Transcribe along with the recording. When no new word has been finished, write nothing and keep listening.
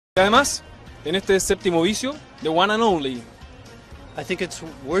Además, en este 7mo Vicio, the one and only. I think it's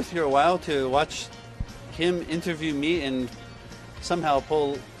worth your while to watch him interview me and somehow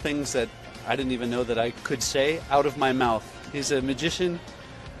pull things that I didn't even know that I could say out of my mouth. He's a magician.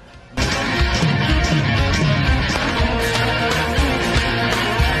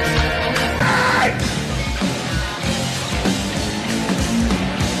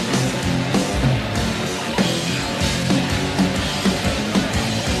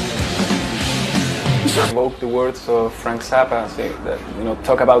 Evoke the words of Frank Zappa, saying that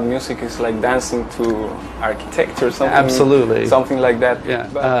talk about music is like dancing to architecture, something. Absolutely, something like that.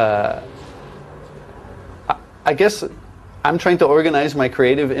 Yeah. I guess I'm trying to organize my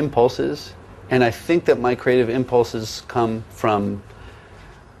creative impulses, and I think that my creative impulses come from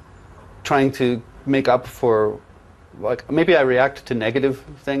trying to make up for, like, maybe I react to negative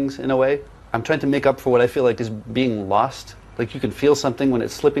things in a way. I'm trying to make up for what I feel like is being lost. Like, you can feel something when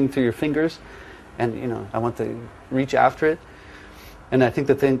it's slipping through your fingers, and I want to reach after it. And I think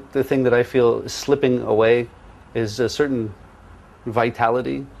the thing that I feel is slipping away is a certain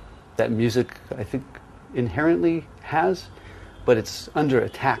vitality that music, I think, inherently has, but it's under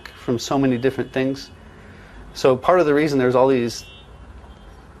attack from so many different things. So part of the reason there's all these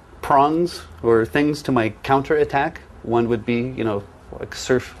prongs or things to my counterattack, one would be, like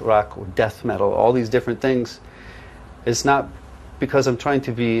surf rock or death metal, all these different things. It's not because I'm trying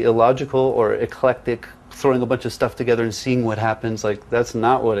to be illogical or eclectic, throwing a bunch of stuff together and seeing what happens. Like, that's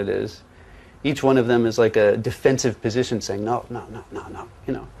not what it is. Each one of them is like a defensive position, saying no,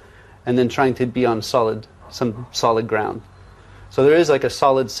 and then trying to be on some solid ground. So there is like a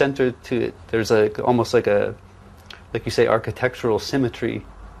solid center to it. There's almost like you say, architectural symmetry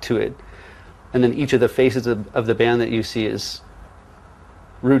to it. And then each of the faces of the band that you see is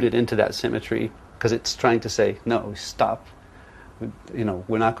rooted into that symmetry, because it's trying to say, no, stop.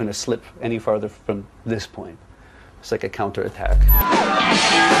 We're not going to slip any farther from this point. It's like a counterattack.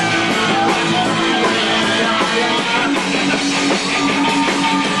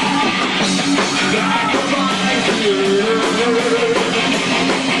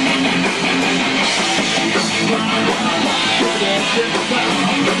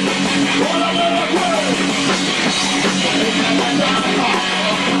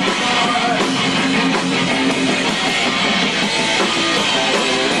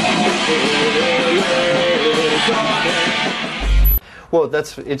 Well,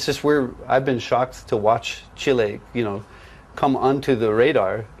 it's just I've been shocked to watch Chile, come onto the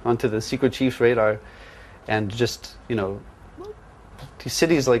radar, onto the Secret Chief's radar, and just,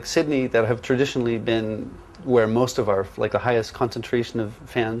 cities like Sydney that have traditionally been where most of our, like, the highest concentration of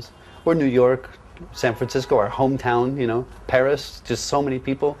fans, or New York, San Francisco, our hometown, Paris, just so many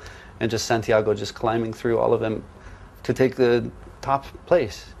people, and just Santiago just climbing through all of them to take the top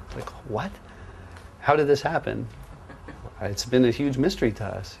place. Like, what? How did this happen? It's been a huge mystery to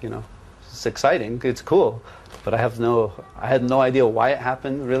us, It's exciting, it's cool, but I had no idea why it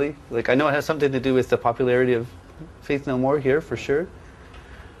happened, really. Like, I know it has something to do with the popularity of Faith No More here, for sure.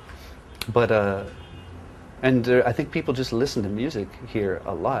 But, I think people just listen to music here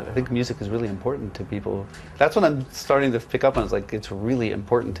a lot. I think music is really important to people. That's what I'm starting to pick up on, is like, it's really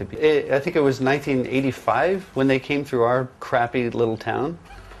important to people. I think it was 1985 when they came through our crappy little town,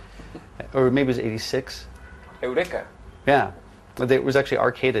 or maybe it was 86. Eureka. Yeah, it was actually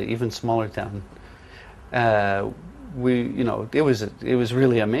Arcata, even smaller town. It was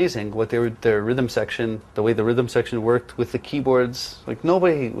really amazing what their rhythm section, the way the rhythm section worked with the keyboards. Like,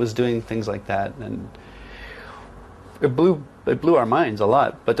 nobody was doing things like that, and it blew our minds a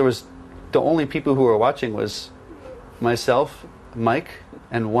lot. But the only people who were watching was myself, Mike,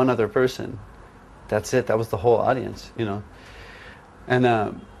 and one other person. That's it. That was the whole audience,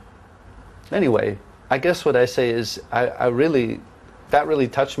 And anyway, I guess what I say is that really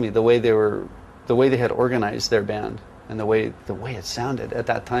touched me, the way they had organized their band and the way it sounded at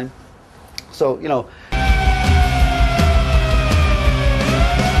that time. So,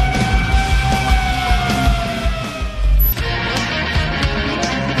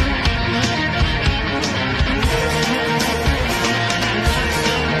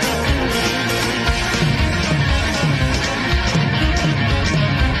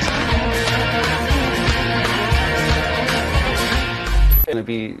 going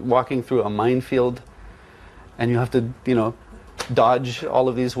to be walking through a minefield, and you have to, dodge all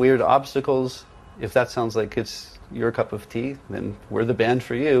of these weird obstacles. If that sounds like it's your cup of tea, then we're the band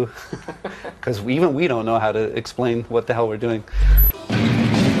for you, because even we don't know how to explain what the hell we're doing.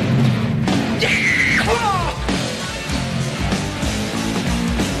 Yeah!